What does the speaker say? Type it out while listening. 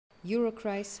Euro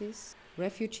crisis,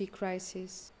 refugee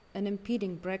crisis, an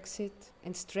impeding Brexit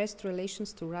and stressed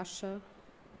relations to Russia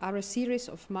are a series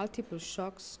of multiple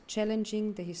shocks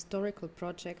challenging the historical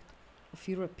project of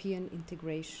European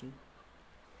integration.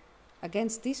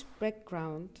 Against this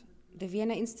background, the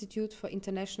Vienna Institute for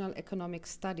International Economic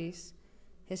Studies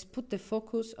has put the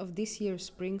focus of this year's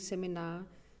spring seminar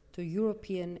to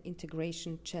European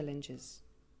integration challenges.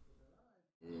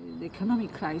 The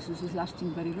economic crisis is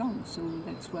lasting very long, so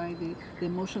that's why the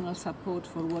emotional support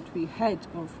for what we had,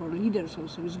 or for leaders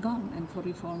also, is gone, and for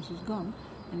reforms is gone.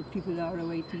 And people are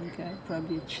awaiting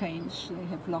probably a change. They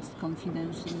have lost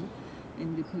confidence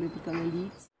in the political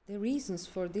elites. The reasons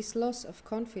for this loss of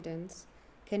confidence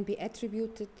can be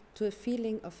attributed to a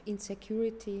feeling of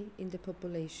insecurity in the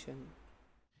population.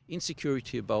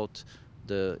 Insecurity about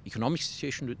the economic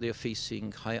situation that they are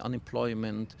facing, high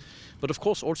unemployment, but of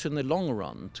course also in the long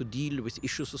run to deal with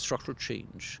issues of structural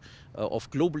change, of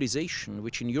globalization,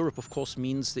 which in Europe of course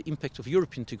means the impact of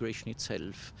European integration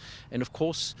itself. And of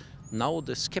course now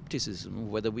the skepticism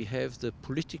whether we have the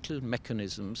political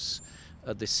mechanisms,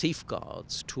 the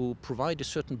safeguards to provide a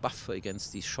certain buffer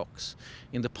against these shocks.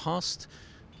 In the past,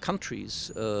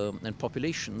 countries and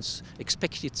populations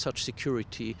expected such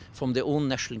security from their own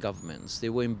national governments. They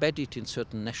were embedded in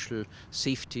certain national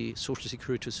safety, social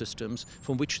security systems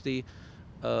from which they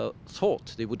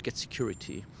thought they would get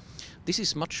security. This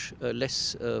is much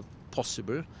less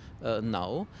possible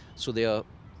now, so they are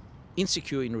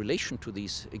insecure in relation to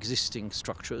these existing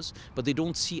structures, but they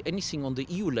don't see anything on the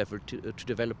EU level to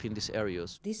develop in these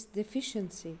areas. This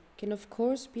deficiency can of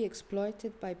course be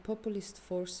exploited by populist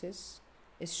forces,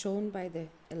 as shown by the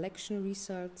election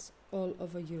results all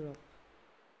over Europe.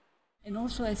 And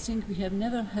also I think we have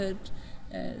never heard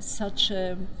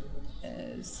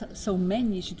so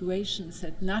many situations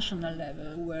at national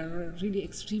level where really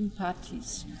extreme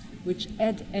parties which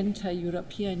add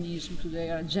anti-Europeanism to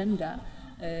their agenda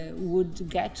would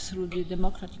get through the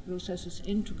democratic processes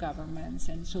into governments.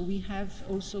 And so we have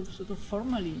also sort of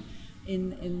formally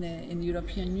in the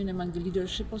European Union among the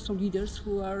leadership also leaders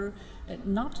who are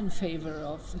not in favor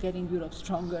of getting Europe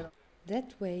stronger.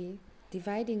 That way,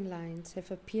 dividing lines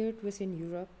have appeared within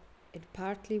Europe and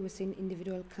partly within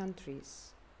individual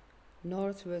countries.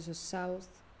 North versus South,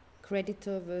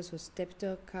 creditor versus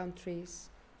debtor countries,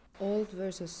 old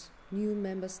versus new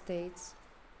member states,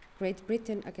 Great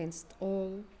Britain against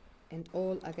all and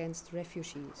all against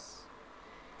refugees.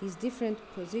 These different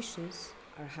positions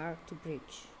are hard to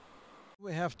bridge.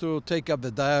 We have to take up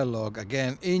the dialogue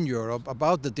again in Europe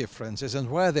about the differences and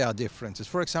where there are differences.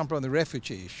 For example, on the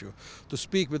refugee issue, to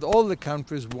speak with all the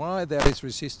countries why there is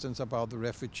resistance about the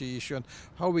refugee issue and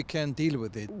how we can deal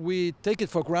with it. We take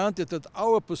it for granted that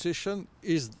our position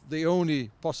is the only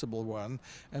possible one,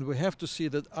 and we have to see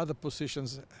that other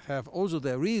positions have also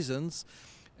their reasons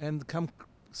and come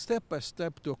step by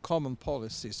step to a common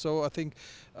policy. So I think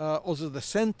also the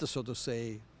center, so to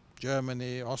say,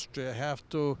 Germany, Austria, have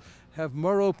to have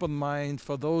more open mind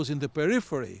for those in the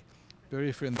periphery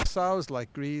in the south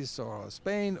like Greece or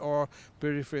Spain, or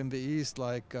periphery in the east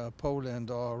like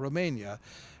Poland or Romania.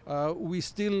 We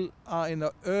still are in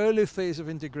an early phase of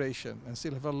integration and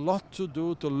still have a lot to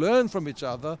do to learn from each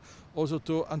other, also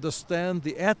to understand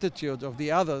the attitude of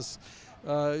the others,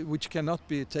 which cannot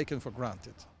be taken for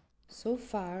granted. So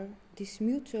far, this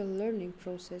mutual learning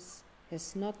process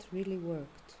has not really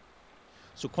worked.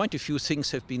 So quite a few things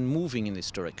have been moving in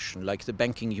this direction, like the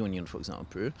banking union, for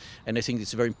example, and I think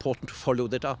it's very important to follow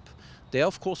that up. There are,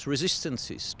 of course,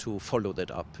 resistances to follow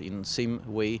that up in the same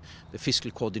way the fiscal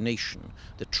coordination,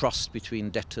 the trust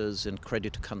between debtors and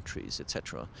creditor countries,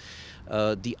 etc.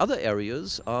 The other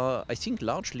areas are, I think,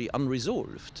 largely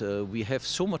unresolved. We have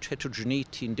so much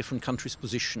heterogeneity in different countries'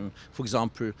 position. For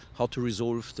example, how to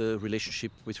resolve the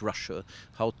relationship with Russia,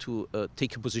 how to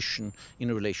take a position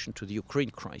in relation to the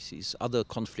Ukraine crisis, other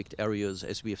conflict areas,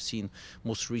 as we have seen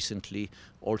most recently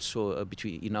also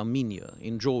in Armenia,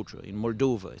 in Georgia, in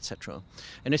Moldova, etc.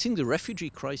 And I think the refugee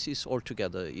crisis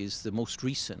altogether is the most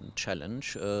recent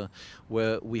challenge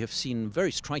where we have seen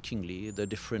very strikingly the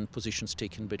different positions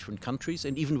taken by different countries,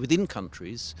 and even within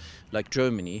countries like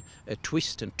Germany, a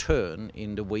twist and turn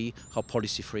in the way how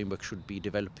policy framework should be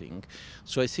developing.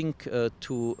 So I think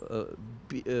to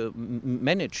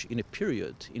manage in a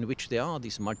period in which there are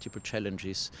these multiple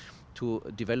challenges, to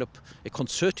develop a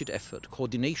concerted effort,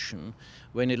 coordination,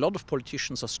 when a lot of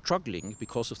politicians are struggling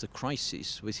because of the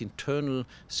crisis with internal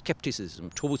skepticism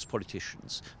towards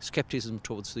politicians, skepticism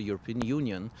towards the European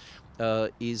Union,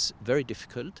 is very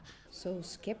difficult. So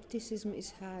skepticism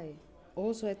is high,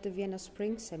 also at the Vienna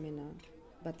Spring Seminar,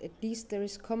 but at least there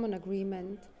is common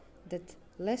agreement that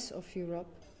less of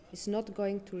Europe is not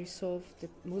going to resolve the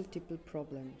multiple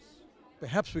problems.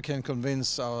 Perhaps we can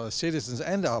convince our citizens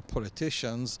and our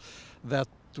politicians that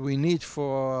we need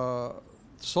for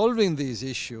solving these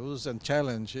issues and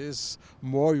challenges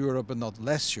more Europe and not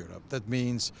less Europe. That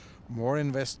means more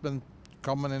investment,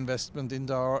 common investment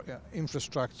into our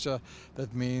infrastructure.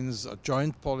 That means a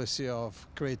joint policy of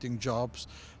creating jobs.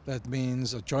 That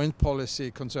means a joint policy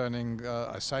concerning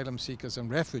asylum seekers and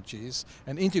refugees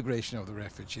and integration of the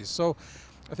refugees. So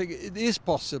I think it is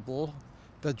possible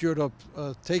that Europe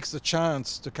takes the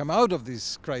chance to come out of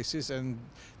this crisis and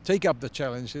take up the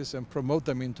challenges and promote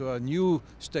them into a new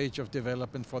stage of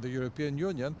development for the European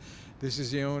Union. This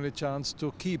is the only chance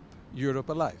to keep Europe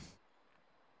alive.